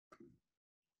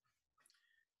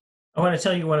I want to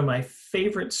tell you one of my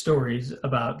favorite stories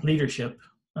about leadership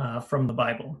from the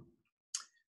Bible.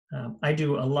 I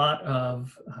do a lot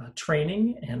of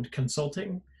training and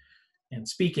consulting and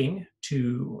speaking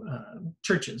to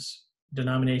churches,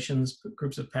 denominations,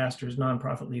 groups of pastors,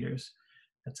 nonprofit leaders,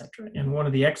 etc. And one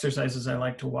of the exercises I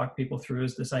like to walk people through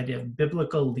is this idea of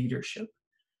biblical leadership.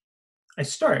 I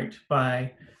start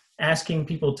by asking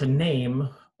people to name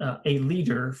a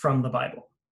leader from the Bible.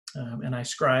 And I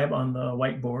scribe on the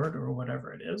whiteboard or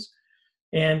whatever it is.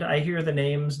 And I hear the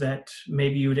names that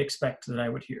maybe you would expect that I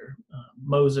would hear.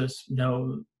 Moses,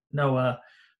 Noah,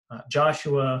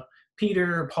 Joshua,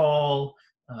 Peter, Paul.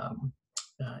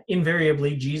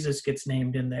 Invariably, Jesus gets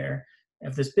named in there. I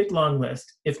have this big long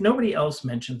list. If nobody else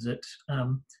mentions it,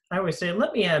 I always say,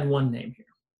 let me add one name here.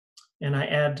 And I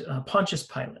add Pontius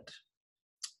Pilate.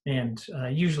 And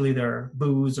usually there are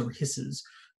boos or hisses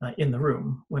in the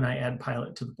room when I add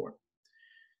Pilate to the board.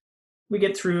 We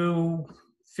get through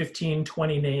 15,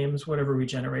 20 names, whatever we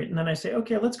generate. And then I say,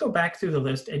 okay, let's go back through the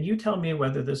list and you tell me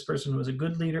whether this person was a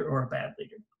good leader or a bad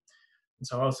leader. And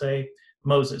so I'll say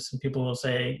Moses, and people will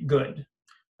say good.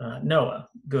 Noah,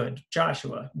 good.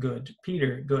 Joshua, good.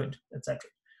 Peter, good, etc.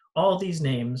 All these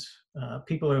names,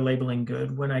 people are labeling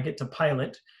good. When I get to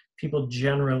Pilate, people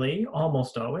generally,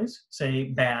 almost always, say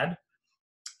bad.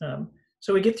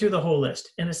 So we get through the whole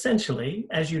list. And essentially,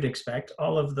 as you'd expect,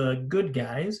 all of the good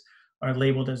guys are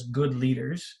labeled as good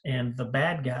leaders. And the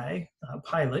bad guy,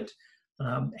 Pilate,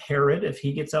 Herod, if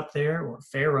he gets up there, or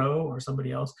Pharaoh, or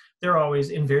somebody else, they're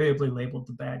always invariably labeled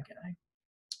the bad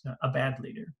guy, a bad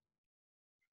leader.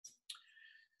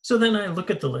 So then I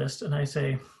look at the list and I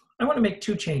say, I want to make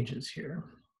two changes here,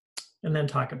 and then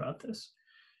talk about this.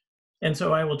 And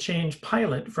so I will change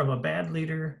Pilate from a bad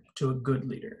leader to a good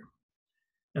leader.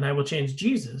 And I will change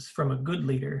Jesus from a good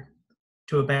leader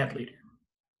to a bad leader,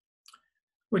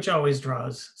 which always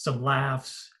draws some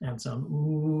laughs and some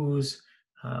oohs.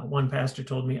 One pastor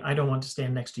told me, I don't want to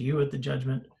stand next to you at the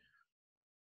judgment.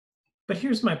 But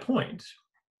here's my point.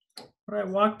 What I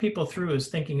walk people through is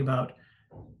thinking about,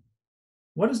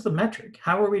 what is the metric?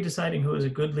 How are we deciding who is a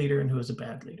good leader and who is a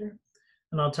bad leader?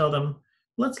 And I'll tell them,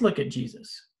 let's look at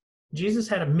Jesus. Jesus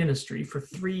had a ministry for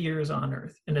 3 years on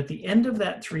earth. And at the end of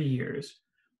that 3 years,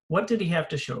 what did he have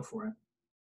to show for it?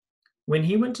 When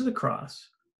he went to the cross,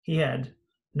 he had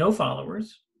no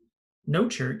followers, no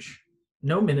church,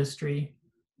 no ministry,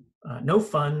 no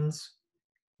funds,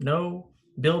 no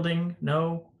building,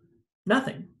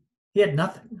 nothing. He had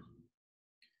nothing.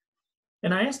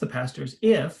 And I asked the pastors,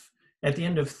 if at the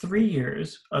end of 3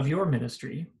 years of your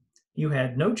ministry, you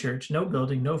had no church, no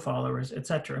building, no followers,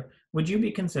 etc., would you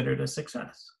be considered a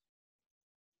success?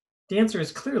 The answer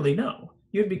is clearly no.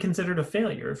 You'd be considered a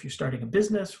failure if you're starting a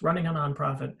business, running a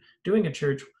nonprofit, doing a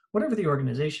church, whatever the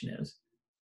organization is.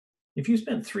 If you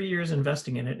spent 3 years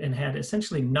investing in it and had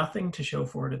essentially nothing to show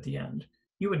for it at the end,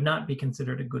 you would not be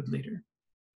considered a good leader.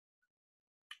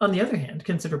 On the other hand,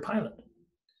 consider Pilate.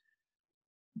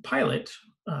 Pilate,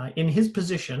 in his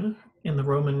position in the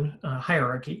Roman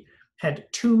hierarchy, had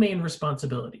two main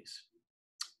responsibilities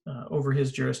over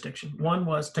his jurisdiction. One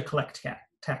was to collect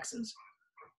taxes.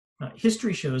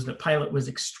 History shows that Pilate was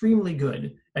extremely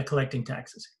good at collecting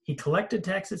taxes. He collected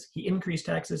taxes, he increased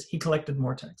taxes, he collected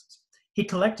more taxes. He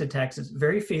collected taxes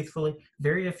very faithfully,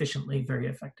 very efficiently, very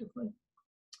effectively.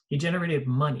 He generated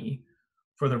money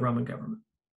for the Roman government.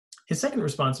 His second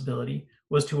responsibility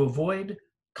was to avoid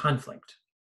conflict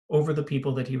over the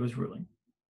people that he was ruling.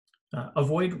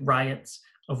 Avoid riots,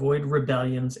 avoid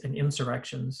rebellions and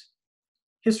insurrections.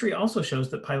 History also shows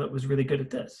that Pilate was really good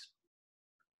at this.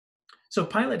 So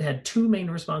Pilate had two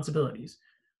main responsibilities: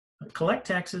 collect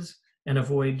taxes and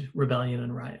avoid rebellion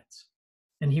and riots.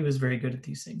 And he was very good at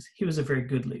these things. He was a very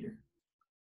good leader.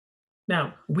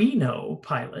 Now, we know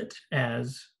Pilate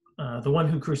as the one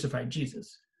who crucified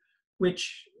Jesus,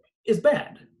 which is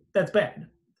bad. That's bad.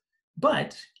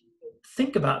 But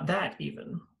think about that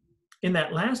even. In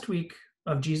that last week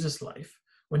of Jesus' life,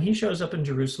 when he shows up in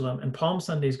Jerusalem and Palm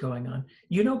Sunday's going on,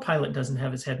 you know Pilate doesn't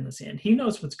have his head in the sand. He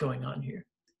knows what's going on here.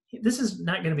 This is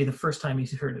not going to be the first time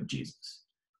he's heard of Jesus.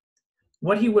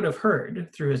 What he would have heard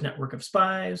through his network of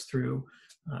spies, through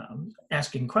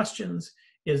asking questions,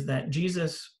 is that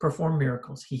Jesus performed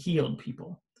miracles. He healed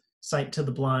people. Sight to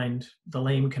the blind, the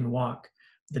lame can walk,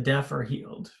 the deaf are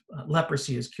healed,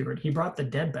 leprosy is cured. He brought the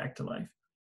dead back to life.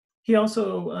 He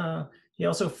also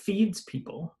feeds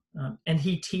people, and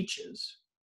he teaches.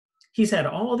 He's had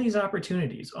all these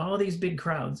opportunities, all these big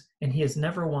crowds, and he has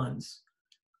never once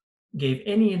gave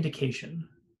any indication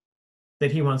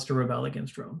that he wants to rebel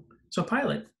against Rome. So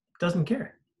Pilate doesn't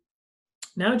care.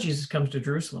 Now Jesus comes to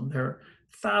Jerusalem. There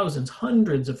thousands,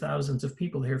 hundreds of thousands of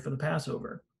people here for the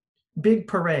Passover. Big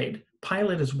parade.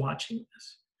 Pilate is watching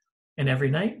this. And every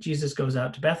night, Jesus goes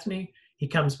out to Bethany. He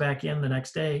comes back in the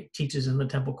next day, teaches in the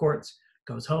temple courts,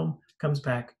 goes home, comes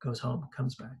back, goes home,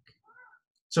 comes back.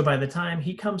 So by the time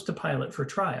he comes to Pilate for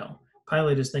trial,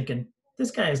 Pilate is thinking,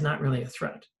 this guy is not really a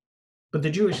threat. But the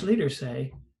Jewish leaders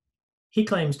say, he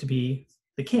claims to be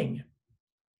the king.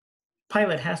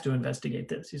 Pilate has to investigate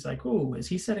this. He's like, oh, is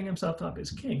he setting himself up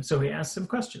as king? So he asks him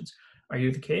questions. Are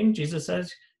you the king? Jesus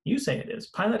says, you say it is.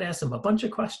 Pilate asks him a bunch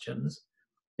of questions.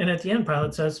 And at the end,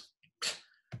 Pilate says,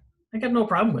 I got no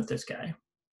problem with this guy.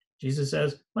 Jesus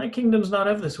says, my kingdom's not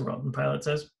of this world. And Pilate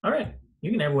says, all right,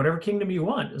 you can have whatever kingdom you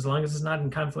want, as long as it's not in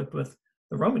conflict with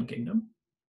the Roman kingdom.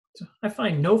 So I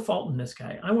find no fault in this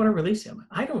guy. I want to release him.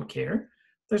 I don't care.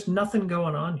 There's nothing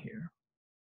going on here.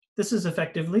 This is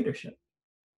effective leadership.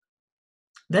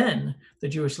 Then the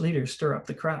Jewish leaders stir up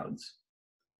the crowds.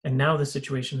 And now the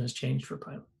situation has changed for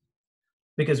Pilate.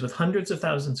 Because with hundreds of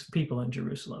thousands of people in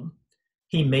Jerusalem,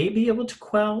 he may be able to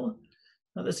quell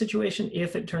the situation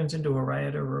if it turns into a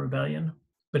riot or a rebellion,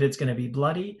 but it's going to be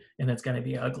bloody and it's going to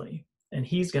be ugly. And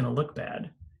he's going to look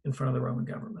bad in front of the Roman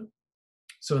government.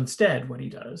 So instead, what he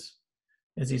does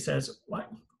is he says,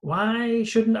 why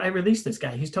shouldn't I release this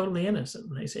guy? He's totally innocent.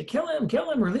 And they say, kill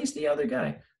him, release the other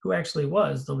guy, who actually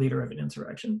was the leader of an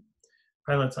insurrection.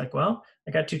 Pilate's like, well,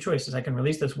 I got two choices. I can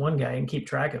release this one guy and keep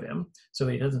track of him so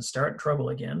he doesn't start trouble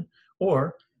again,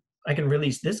 or I can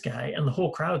release this guy and the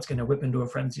whole crowd's going to whip into a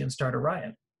frenzy and start a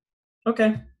riot.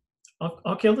 Okay,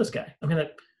 I'll kill this guy.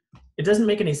 It doesn't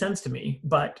make any sense to me,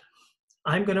 but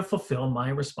I'm going to fulfill my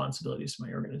responsibilities to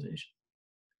my organization.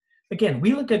 Again,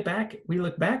 we look back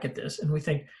at this and we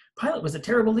think Pilate was a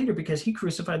terrible leader because he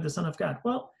crucified the Son of God.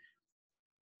 Well,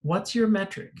 what's your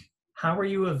metric? How are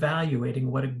you evaluating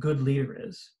what a good leader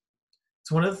is?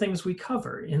 It's one of the things we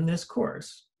cover in this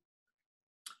course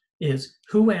is,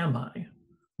 who am I?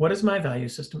 What is my value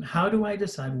system? How do I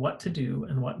decide what to do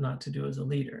and what not to do as a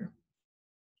leader?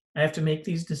 I have to make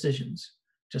these decisions,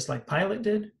 just like Pilate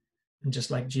did and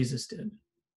just like Jesus did.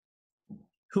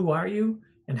 Who are you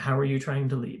and how are you trying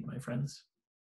to lead, my friends?